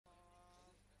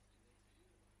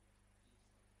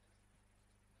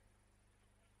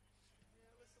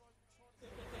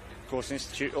course,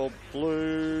 Institute all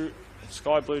blue,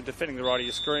 sky blue defending the right of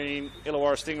your screen.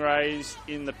 Illawarra Stingrays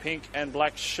in the pink and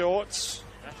black shorts.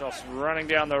 Matos running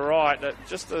down the right.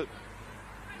 Just a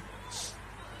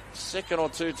second or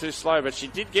two too slow, but she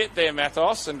did get there,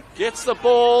 Matos, and gets the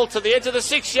ball to the edge of the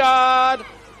 6-yard.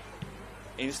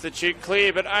 Institute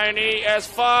clear, but only as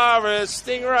far as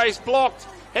Stingrays blocked.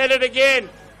 Headed again.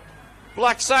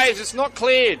 Black saves. It's not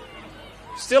cleared.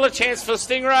 Still a chance for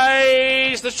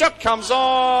Stingrays. The shot comes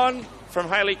on from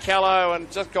Hayley Callow and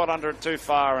just got under it too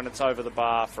far, and it's over the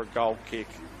bar for a goal kick.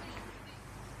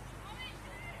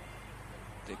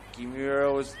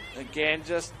 Kimura was again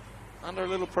just under a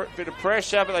little bit of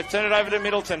pressure, but they've turned it over to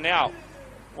Middleton now.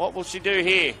 What will she do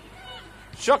here?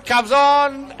 Shot comes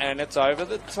on, and it's over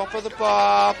the top of the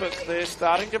bar, but they're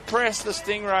starting to press the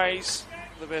Stingrays.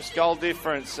 The best goal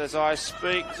difference as I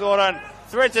speak. Zordon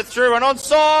threads it through and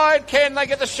onside. Can they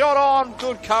get the shot on?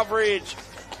 Good coverage.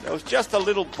 There was just a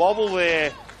little bobble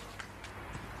there.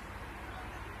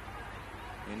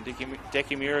 And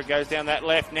Dekimura goes down that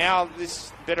left. Now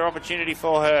this better opportunity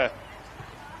for her.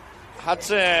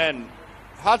 Hudson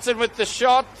with the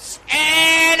shots,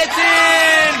 and it's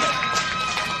in!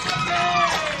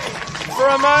 For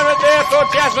a moment there, I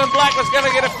thought Jasmine Black was going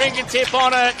to get a fingertip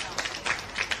on it.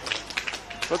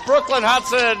 But Brooklyn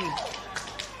Hudson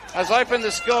has opened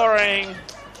the scoring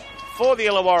for the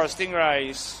Illawarra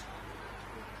Stingrays.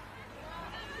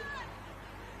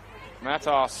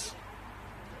 Matos.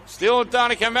 Still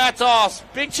Danica Matos.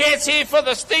 Big chance here for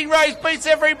the Stingrays. Beats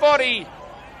everybody.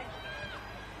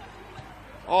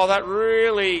 Oh, that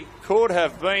really could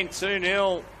have been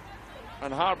 2-0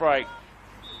 and heartbreak.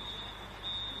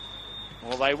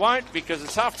 Well, they won't, because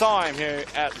it's half-time here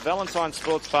at Valentine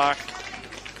Sports Park.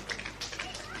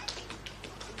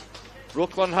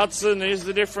 Brooklyn Hudson is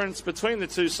the difference between the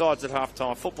two sides at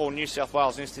half-time. Football New South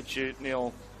Wales Institute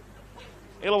 0.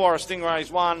 Illawarra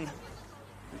Stingrays 1.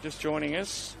 Just joining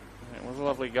us. It was a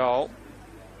lovely goal,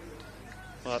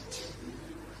 but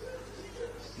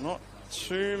not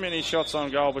too many shots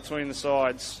on goal between the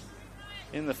sides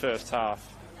in the first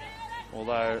half.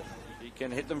 Although you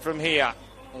can hit them from here.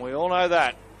 We all know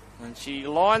that. And she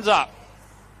lines up.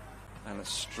 And it's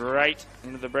straight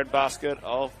into the breadbasket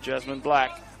of Jasmine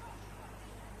Black.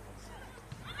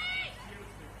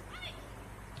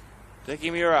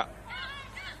 Dekimura.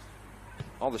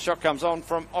 Oh, the shot comes on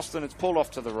from Austin. It's pulled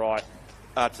off to the right,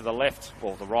 to the left,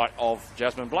 or the right of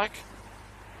Jasmine Black.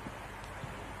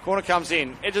 Corner comes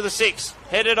in, edge of the 6,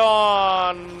 headed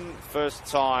on. First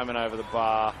time and over the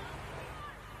bar.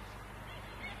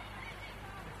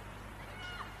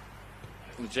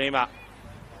 Najima.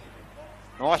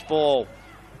 Nice ball.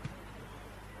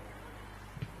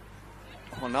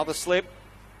 Oh, another slip.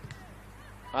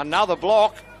 Another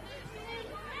block.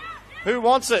 Who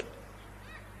wants it?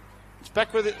 It's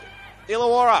back with it.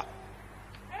 Illawarra.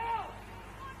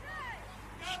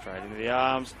 Straight into the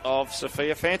arms of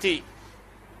Sophia Fanti.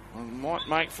 Might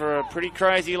make for a pretty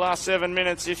crazy last 7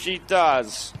 minutes if she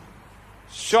does.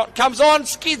 Shot comes on,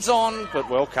 skids on, but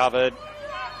well covered.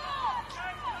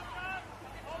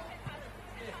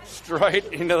 Straight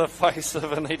into the face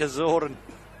of Anita Zordon.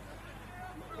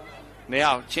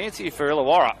 Now, chance here for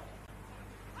Illawarra.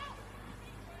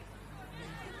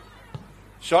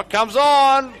 Shot comes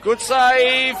on, good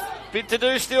save, bit to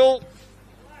do still.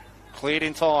 Cleared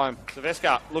in time.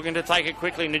 Silvesca looking to take it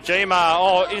quickly. Najima,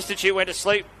 oh, Institute went to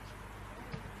sleep.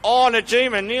 Oh,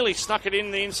 Najima nearly snuck it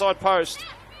in the inside post.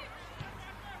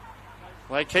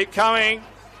 They keep coming.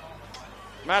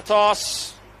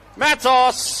 Matos,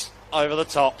 over the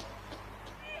top.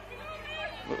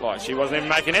 Looked like she wasn't even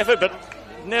making effort, but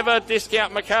never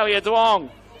discount Michaelia Duong.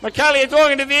 Michaelia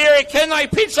Duong into the area. Can they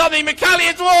pitch something?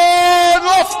 Michaelia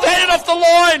Duong standing off the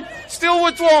line. Still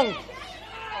with Duong.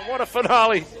 Oh, what a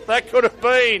finale that could have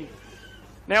been.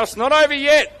 Now it's not over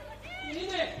yet.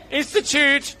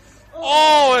 Institute.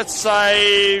 Oh, it's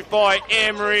saved by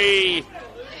Emery.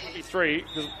 3,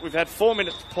 because we've had 4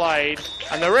 minutes played.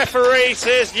 And the referee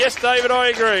says, yes, David, I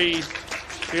agree.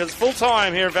 Because it's full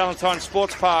time here at Valentine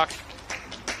Sports Park.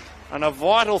 And a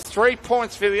vital 3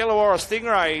 points for the Illawarra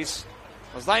Stingrays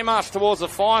as they march towards the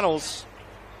finals.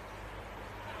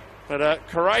 But a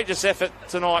courageous effort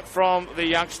tonight from the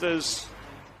youngsters.